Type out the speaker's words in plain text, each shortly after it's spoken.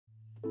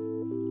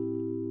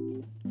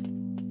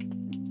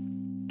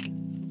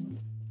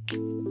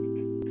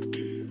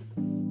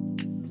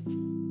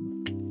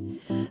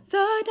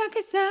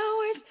darkest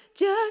hours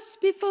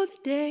just before the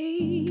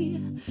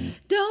day.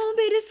 Don't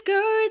be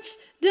discouraged,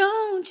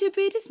 don't you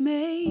be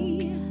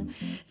dismayed.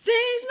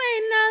 Things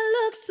may not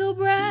look so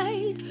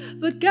bright,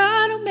 but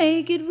God will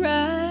make it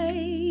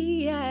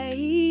right.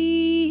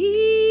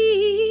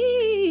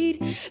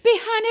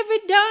 Behind every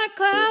dark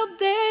cloud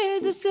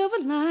there's a silver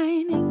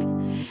lining.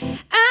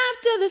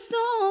 After the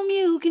storm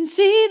you can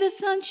see the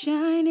sun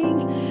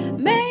shining.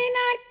 May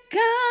not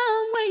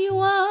come when you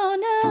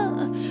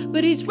wanna,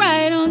 but he's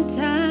right on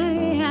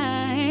time.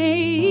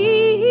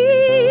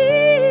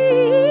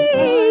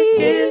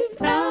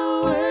 Darkest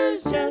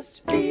hours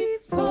just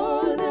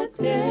before the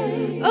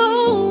day.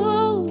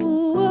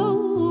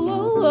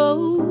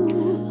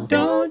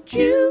 Don't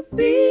you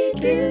be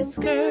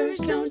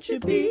discouraged, don't you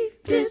be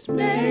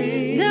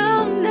dismayed.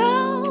 No,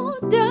 no,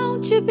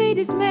 don't you be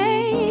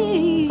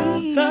dismayed.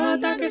 The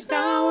darkest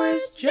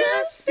hours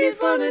just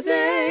before the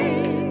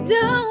day.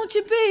 Don't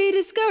you be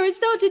discouraged,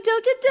 don't you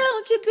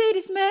be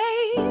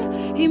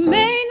dismayed. He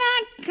may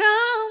not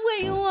come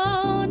when you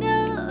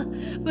wanna,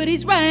 but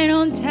he's right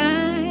on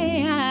time.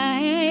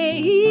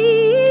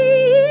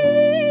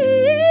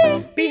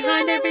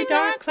 Behind every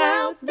dark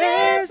cloud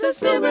there's a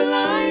silver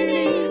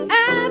lining.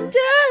 After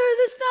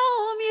the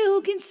storm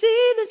you can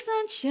see the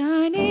sun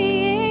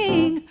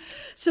shining.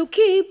 So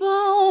keep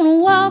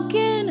on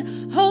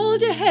walking,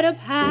 hold your head up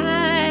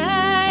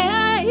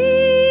high.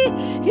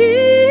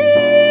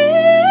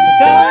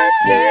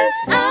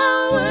 Darkest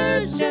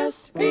hours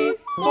just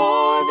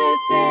before the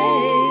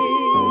day.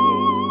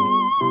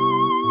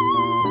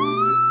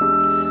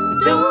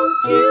 Don't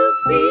you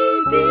be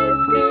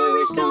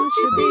discouraged, don't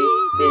you be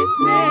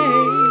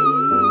dismayed.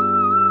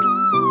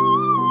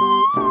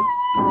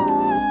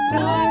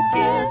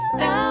 Darkest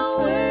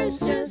hours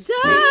just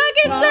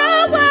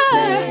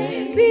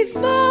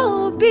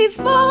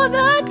before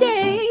the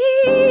day.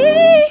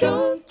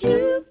 Don't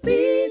you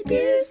be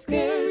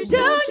discouraged,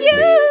 don't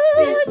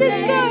you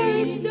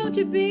discouraged, don't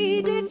you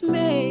be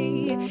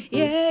dismayed.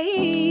 Yeah.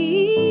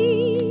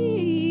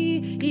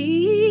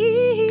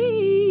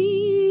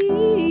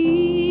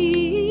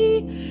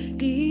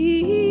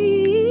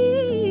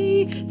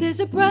 There's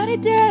a brighter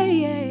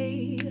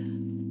day.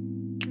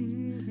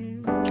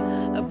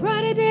 A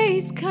brighter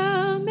day's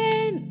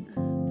coming.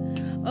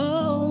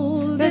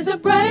 Oh, there's a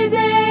brighter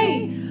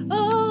day.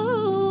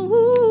 Oh,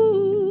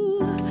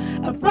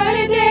 a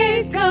brighter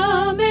day's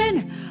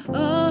coming.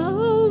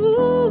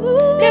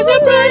 Oh, there's a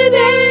brighter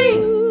day.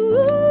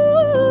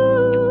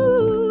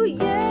 Ooh,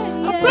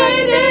 yeah. A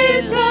brighter day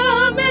is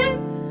coming.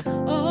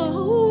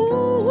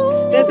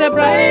 Oh, there's a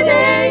brighter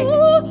day.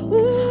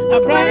 A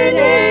brighter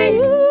day.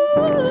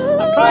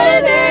 A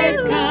brighter day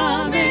is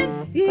coming.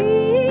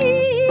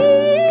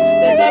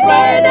 There's a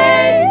brighter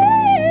day.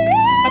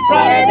 A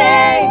brighter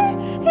day.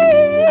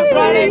 A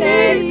brighter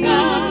day is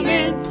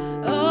coming.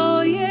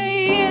 Oh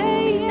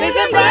yeah. There's a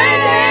brighter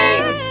day.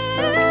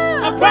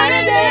 A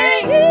brighter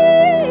day.